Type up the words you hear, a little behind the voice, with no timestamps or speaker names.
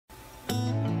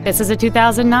This is a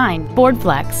 2009 Ford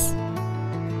Flex.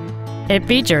 It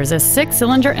features a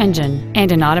 6-cylinder engine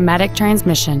and an automatic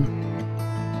transmission.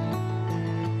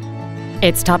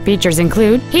 Its top features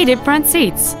include heated front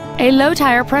seats, a low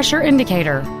tire pressure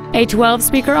indicator, a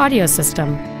 12-speaker audio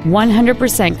system,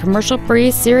 100% commercial-free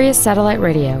Sirius satellite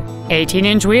radio,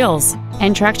 18-inch wheels,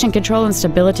 and traction control and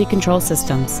stability control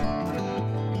systems.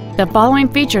 The following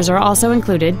features are also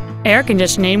included: air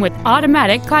conditioning with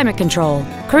automatic climate control,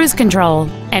 cruise control,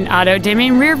 an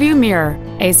auto-dimming rear-view mirror,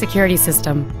 a security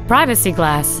system, privacy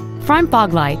glass, front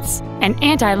fog lights, an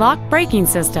anti-lock braking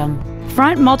system,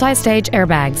 front multi-stage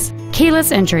airbags,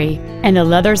 keyless entry, and the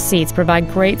leather seats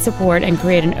provide great support and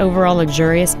create an overall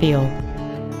luxurious feel.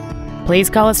 Please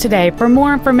call us today for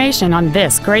more information on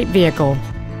this great vehicle.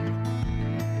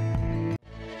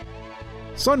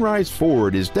 Sunrise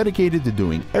Ford is dedicated to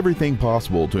doing everything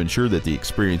possible to ensure that the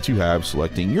experience you have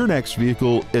selecting your next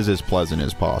vehicle is as pleasant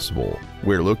as possible.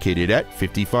 We're located at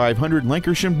 5500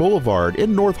 Lankershim Boulevard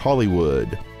in North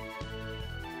Hollywood.